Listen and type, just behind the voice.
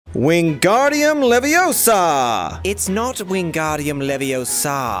Wingardium Leviosa! It's not Wingardium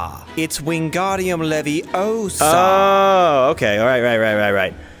Leviosa. It's Wingardium Leviosa. Oh, okay. All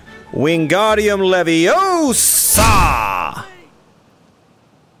right. Wingardium Leviosa!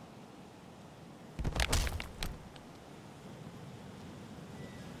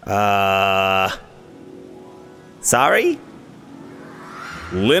 Sorry?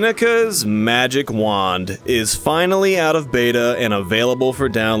 Lyneca's magic wand is finally out of beta and available for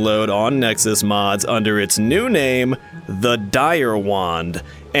download on Nexus mods under its new name, the Dire Wand.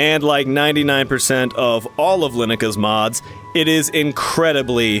 And like 99% of all of Lyneca's mods, it is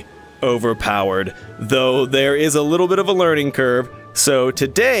incredibly overpowered, though there is a little bit of a learning curve. So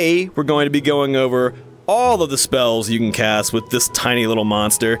today, we're going to be going over all of the spells you can cast with this tiny little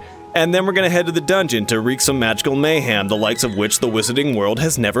monster, and then we're gonna head to the dungeon to wreak some magical mayhem, the likes of which the wizarding world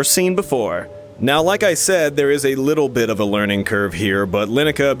has never seen before. Now, like I said, there is a little bit of a learning curve here, but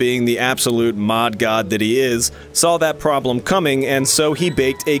Lyneca, being the absolute mod god that he is, saw that problem coming, and so he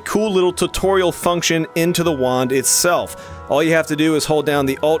baked a cool little tutorial function into the wand itself. All you have to do is hold down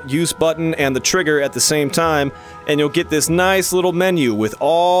the Alt-Use button and the trigger at the same time, and you'll get this nice little menu with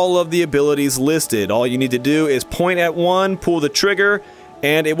all of the abilities listed. All you need to do is point at one, pull the trigger,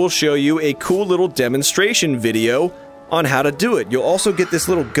 and it will show you a cool little demonstration video on how to do it. You'll also get this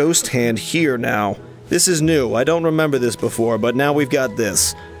little ghost hand here now. This is new. I don't remember this before, but now we've got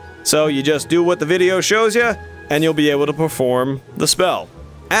this. So you just do what the video shows you, and you'll be able to perform the spell.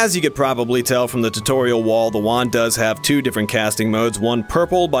 As you could probably tell from the tutorial wall, the wand does have two different casting modes, one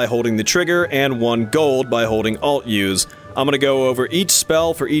purple by holding the trigger, and one gold by holding Alt-Use. I'm gonna go over each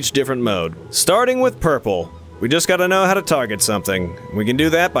spell for each different mode. Starting with purple. We just gotta know how to target something. We can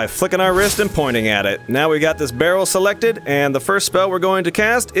do that by flicking our wrist and pointing at it. Now we got this barrel selected, and the first spell we're going to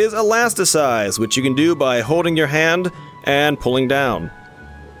cast is Elasticize, which you can do by holding your hand and pulling down.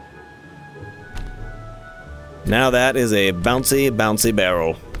 Now that is a bouncy, bouncy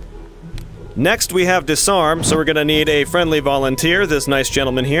barrel. Next we have Disarm, so we're gonna need a friendly volunteer, this nice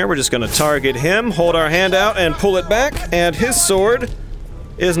gentleman here. We're just gonna target him, hold our hand out, and pull it back, and his sword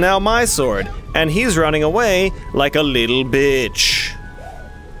is now my sword. And he's running away like a little bitch.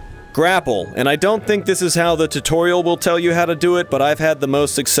 Grapple, and I don't think this is how the tutorial will tell you how to do it, but I've had the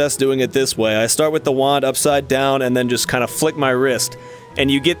most success doing it this way. I start with the wand upside down and then just kind of flick my wrist,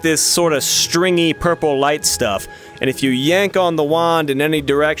 and you get this sort of stringy purple light stuff, and if you yank on the wand in any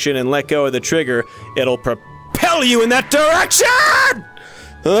direction and let go of the trigger, it'll propel you in that direction!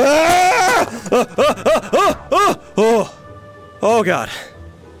 Oh god.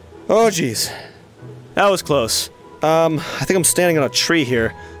 Oh jeez. That was close. I think I'm standing on a tree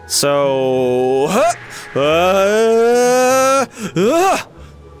here. So...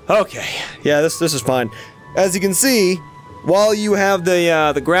 okay. Yeah, this is fine. As you can see, while you have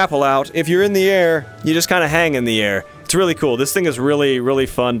the grapple out, if you're in the air, you just kind of hang in the air. It's really cool. This thing is really, really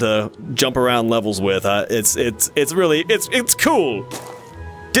fun to jump around levels with. It's cool.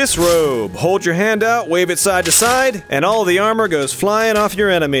 Disrobe. Hold your hand out, wave it side to side, and all the armor goes flying off your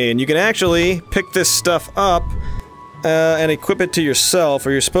enemy. And you can actually pick this stuff up and equip it to yourself,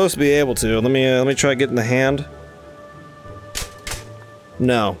 or you're supposed to be able to. Let me try getting the hand.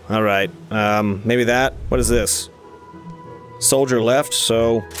 No. All right. Maybe that. What is this? Soldier left.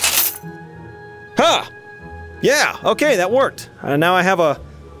 So. Ha! Yeah. Okay, that worked. Now I have a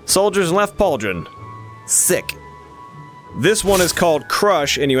soldier's left pauldron. Sick. This one is called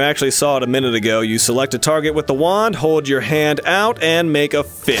Crush, and you actually saw it a minute ago. You select a target with the wand, hold your hand out, and make a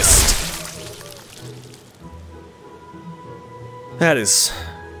fist. That is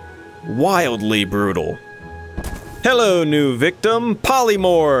wildly brutal. Hello, new victim.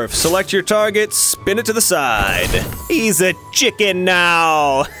 Polymorph. Select your target, spin it to the side. He's a chicken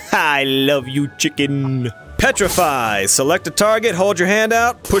now. I love you, chicken. Petrify. Select a target, hold your hand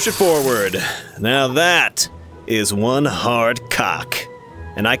out, push it forward. Now that is one hard cock.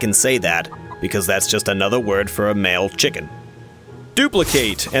 And I can say that because that's just another word for a male chicken.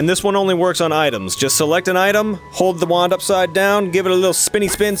 Duplicate, and this one only works on items. Just select an item, hold the wand upside down, give it a little spinny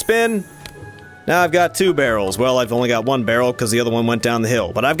spin spin. Now I've got two barrels. Well, I've only got one barrel because the other one went down the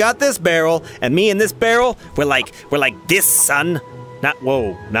hill. But I've got this barrel, and me and this barrel, we're like this, son. Not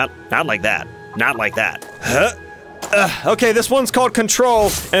like that. Not like that. Huh? Okay, this one's called Control,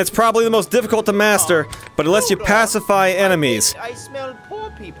 and it's probably the most difficult to master, but it lets you pacify enemies. I smell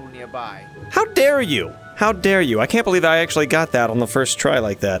poor people nearby. How dare you? How dare you? I can't believe I actually got that on the first try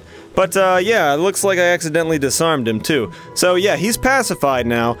like that. But, yeah, it looks like I accidentally disarmed him, too. So, yeah, he's pacified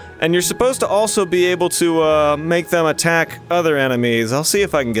now, and you're supposed to also be able to, make them attack other enemies. I'll see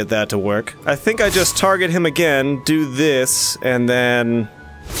if I can get that to work. I think I just target him again, do this, and then...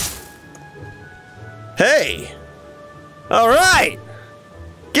 Hey! Alright!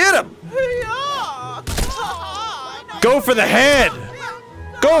 Get him! Go for the head!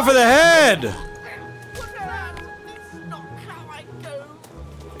 Go for the head!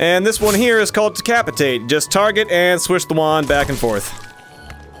 And this one here is called Decapitate. Just target and switch the wand back and forth.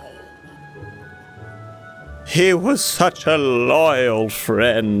 He was such a loyal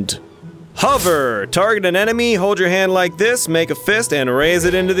friend. Hover! Target an enemy, hold your hand like this, make a fist, and raise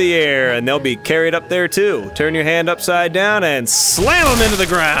it into the air, and they'll be carried up there too. Turn your hand upside down and slam them into the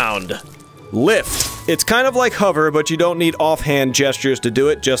ground! Lift. It's kind of like hover, but you don't need offhand gestures to do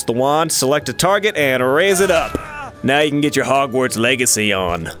it, just the wand, select a target, and raise it up. Now you can get your Hogwarts legacy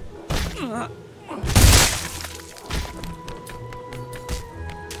on.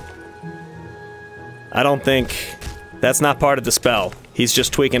 I don't think... That's not part of the spell. He's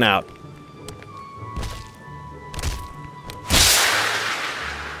just tweaking out.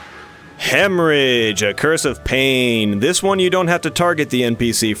 Hemorrhage, a curse of pain. This one you don't have to target the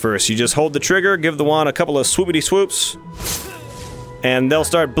NPC first. You just hold the trigger, give the wand a couple of swoopity swoops, and they'll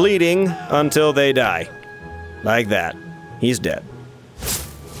start bleeding until they die. Like that. He's dead.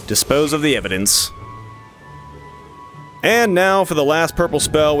 Dispose of the evidence. And now for the last purple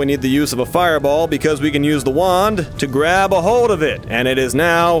spell, we need the use of a fireball because we can use the wand to grab a hold of it, and it is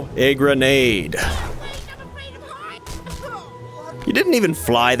now a grenade. You didn't even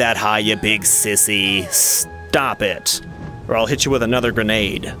fly that high, you big sissy. Stop it, or I'll hit you with another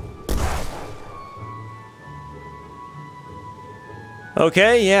grenade.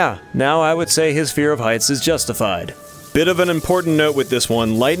 Okay, yeah, now I would say his fear of heights is justified. Bit of an important note with this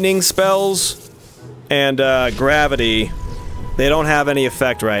one, lightning spells and gravity, they don't have any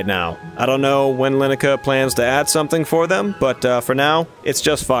effect right now. I don't know when Lyneca plans to add something for them, but for now, it's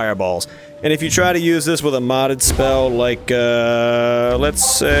just fireballs. And if you try to use this with a modded spell like, let's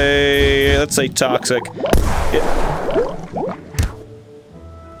say Toxic.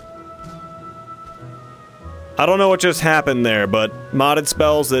 I don't know what just happened there, but modded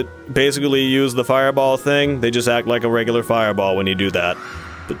spells that basically use the fireball thing, they just act like a regular fireball when you do that.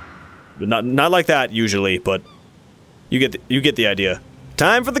 But not like that usually, but you get the idea.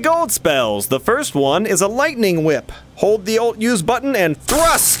 Time for the gold spells. The first one is a lightning whip. Hold the Alt use button and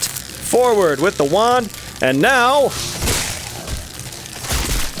thrust forward with the wand, and now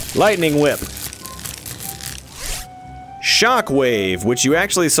lightning whip. Shockwave, which you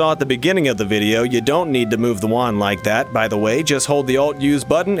actually saw at the beginning of the video. You don't need to move the wand like that, by the way. Just hold the Alt use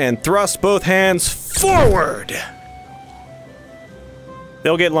button and thrust both hands forward.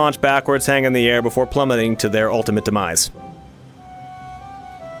 They'll get launched backwards, hang in the air before plummeting to their ultimate demise.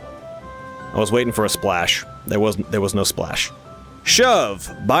 I was waiting for a splash. There was no splash. Shove!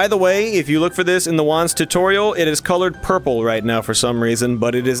 By the way, if you look for this in the wand's tutorial, it is colored purple right now for some reason,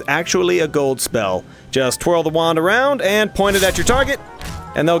 but it is actually a gold spell. Just twirl the wand around and point it at your target,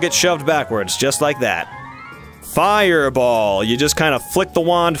 and they'll get shoved backwards, just like that. Fireball! You just kind of flick the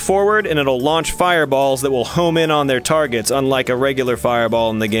wand forward and it'll launch fireballs that will home in on their targets, unlike a regular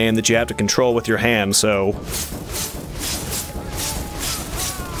fireball in the game that you have to control with your hand, so...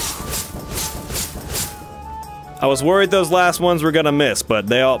 I was worried those last ones were gonna miss, but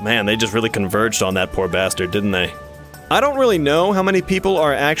they just really converged on that poor bastard, didn't they? I don't really know how many people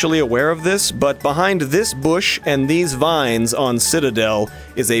are actually aware of this, but behind this bush and these vines on Citadel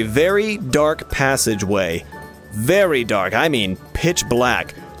is a very dark passageway. Very dark, I mean pitch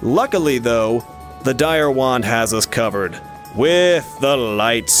black. Luckily though, the Dire Wand has us covered. With the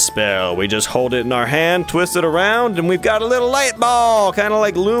light spell, we just hold it in our hand, twist it around, and we've got a little light ball, kind of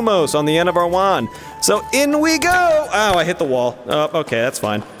like Lumos on the end of our wand. So in we go! Ow, I hit the wall. Oh, okay, that's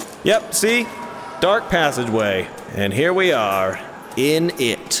fine. Yep, see? Dark passageway. And here we are, in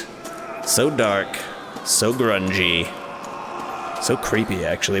it. So dark, so grungy. So creepy,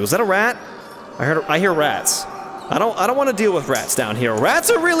 actually. Was that a rat? I hear rats. I don't want to deal with rats down here.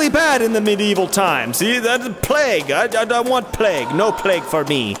 Rats are really bad in the medieval times. See, that's plague. I want plague. No plague for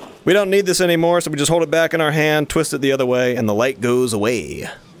me. We don't need this anymore, so we just hold it back in our hand, twist it the other way, and the light goes away.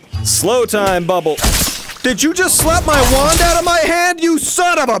 Slow time bubble. Did you just slap my wand out of my hand, you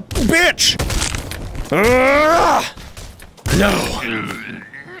son of a bitch? No.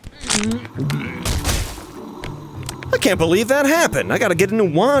 I can't believe that happened. I gotta get a new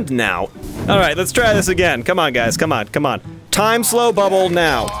wand now. Alright, let's try this again. Come on, guys. Come on, come on. Time slow bubble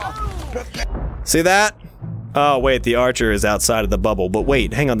now. See that? Oh, wait, the archer is outside of the bubble. But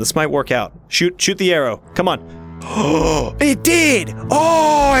wait, hang on, this might work out. Shoot the arrow. Come on. Oh, it did!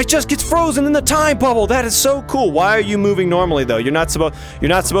 Oh, it just gets frozen in the time bubble. That is so cool. Why are you moving normally, though? You're not supposed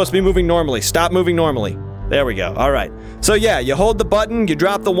to be moving normally. Stop moving normally. There we go. All right. So yeah, you hold the button, you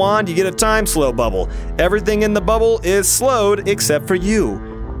drop the wand, you get a time slow bubble. Everything in the bubble is slowed except for you.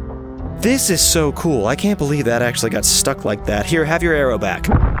 This is so cool. I can't believe that actually got stuck like that. Here, have your arrow back.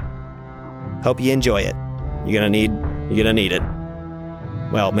 Hope you enjoy it. You're gonna need it.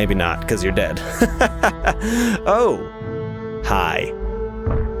 Well, maybe not, because you're dead. Oh. Hi.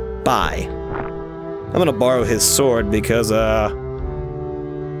 Bye. I'm gonna borrow his sword because,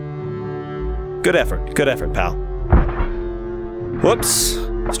 good effort, pal. Whoops.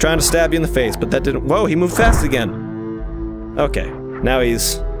 I was trying to stab you in the face, but that didn't— whoa, he moved fast again. Okay, now he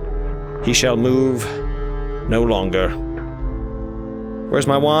shall move no longer. Where's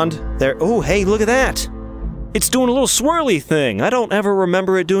my wand? There— oh, hey, look at that! It's doing a little swirly thing. I don't ever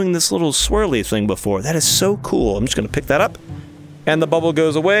remember it doing this little swirly thing before. That is so cool. I'm just gonna pick that up. And the bubble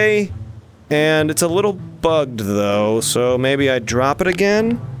goes away. And it's a little bugged though, so maybe I drop it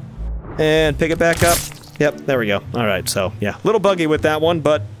again. And pick it back up. Yep, there we go. Alright, so yeah, a little buggy with that one,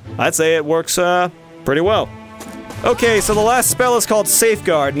 but I'd say it works pretty well. Okay, so the last spell is called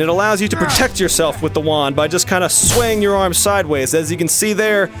Safeguard, and it allows you to protect yourself with the wand by just kind of swaying your arm sideways. As you can see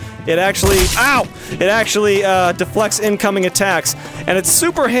there, it actually— ow! It actually deflects incoming attacks. And it's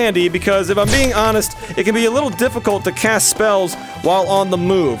super handy because, if I'm being honest, it can be a little difficult to cast spells while on the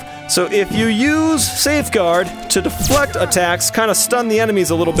move. So if you use Safeguard to deflect attacks, kind of stun the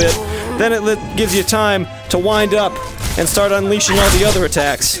enemies a little bit, then it gives you time to wind up and start unleashing all the other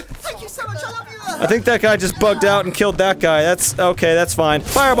attacks. I think that guy just bugged out and killed that guy. That's okay, that's fine.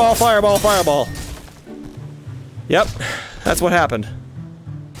 Fireball, fireball, fireball. Yep, that's what happened.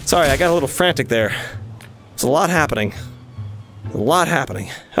 Sorry, I got a little frantic there. There's a lot happening. A lot happening.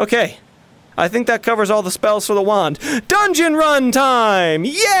 Okay. I think that covers all the spells for the wand. Dungeon run time!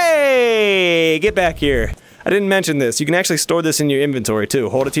 Yay! Get back here. I didn't mention this. You can actually store this in your inventory too.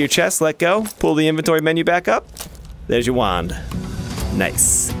 Hold it to your chest, let go, pull the inventory menu back up. There's your wand.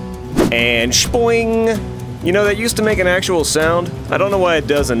 Nice. And shpoing! You know, that used to make an actual sound. I don't know why it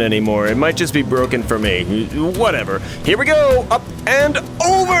doesn't anymore. It might just be broken for me. Whatever. Here we go! Up and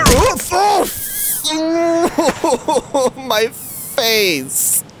over! My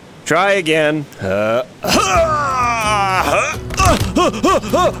face! Try again. There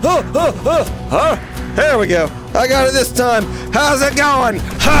we go. I got it this time. How's it going?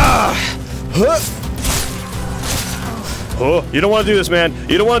 Oh, you don't want to do this, man.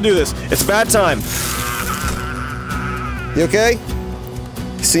 You don't want to do this. It's a bad time. You okay?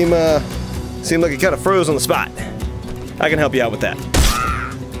 You seem like you kind of froze on the spot. I can help you out with that.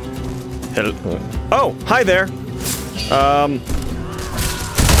 Hello. Oh, hi there.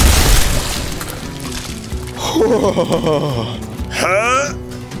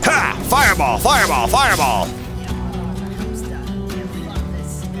 Ha! Fireball! Fireball! Fireball!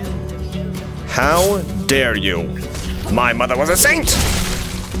 How dare you? My mother was a saint!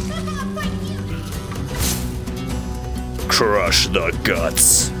 Crush the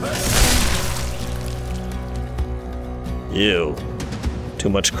guts. Ew. Too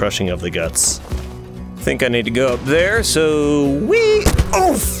much crushing of the guts. Think I need to go up there, so we—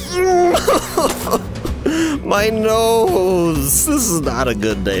 oh! My nose! This is not a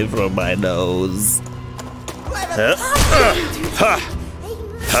good day for my nose.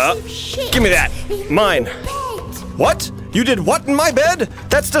 Give me that! Mine! What? You did what in my bed?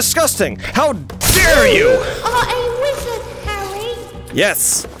 That's disgusting! How dare you! Are a wizard, Harry?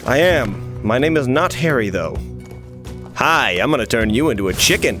 Yes, I am. My name is not Harry, though. Hi, I'm gonna turn you into a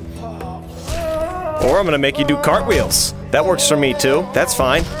chicken. Or I'm gonna make you do cartwheels. That works for me, too. That's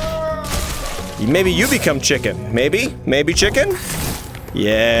fine. Maybe you become chicken. Maybe? Maybe chicken?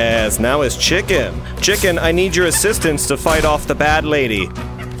 Yes, now it's chicken. Chicken, I need your assistance to fight off the bad lady.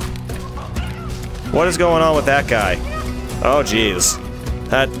 What is going on with that guy? Oh, jeez.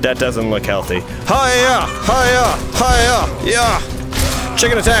 That doesn't look healthy. Hiya! Hiya! Hiya! Yeah!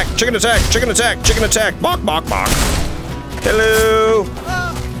 Chicken attack! Chicken attack! Chicken attack! Chicken attack! Bok, bok, bok! Hello!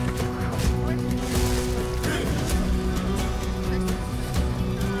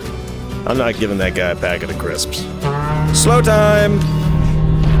 I'm not giving that guy a packet of crisps. Slow time!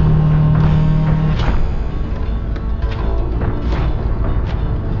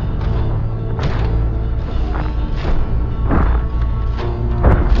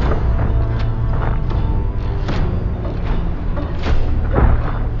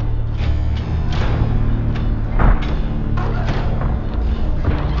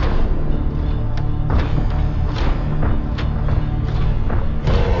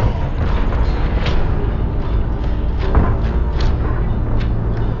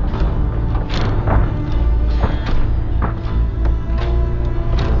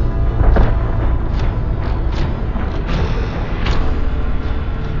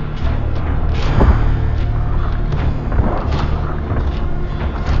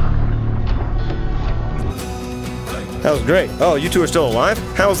 That was great. Oh, you two are still alive?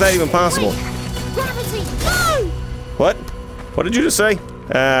 How is that even possible? Gravity, no! What? What did you just say?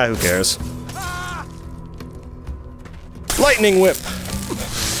 Ah, who cares? Lightning whip!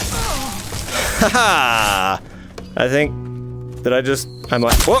 Haha! I think... Did I just... I'm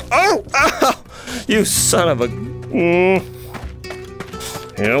like... Whoa! Oh! Ow! You son of a...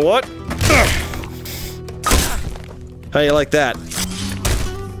 You know what? How you like that?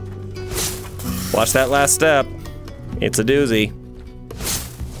 Watch that last step. It's a doozy.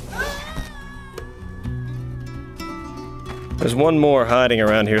 There's one more hiding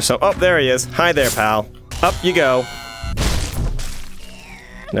around here, so... Oh, there he is. Hi there, pal. Up you go.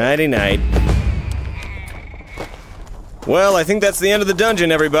 Nighty-night. Well, I think that's the end of the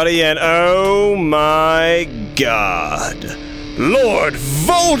dungeon, everybody, and oh my god. Lord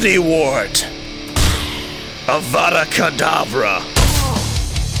Voldemort! Avada Kedavra!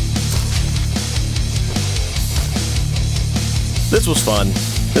 This was fun.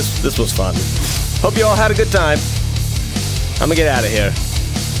 This was fun. Hope you all had a good time. I'm gonna get out of here.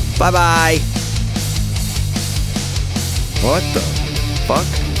 Bye-bye! What the fuck?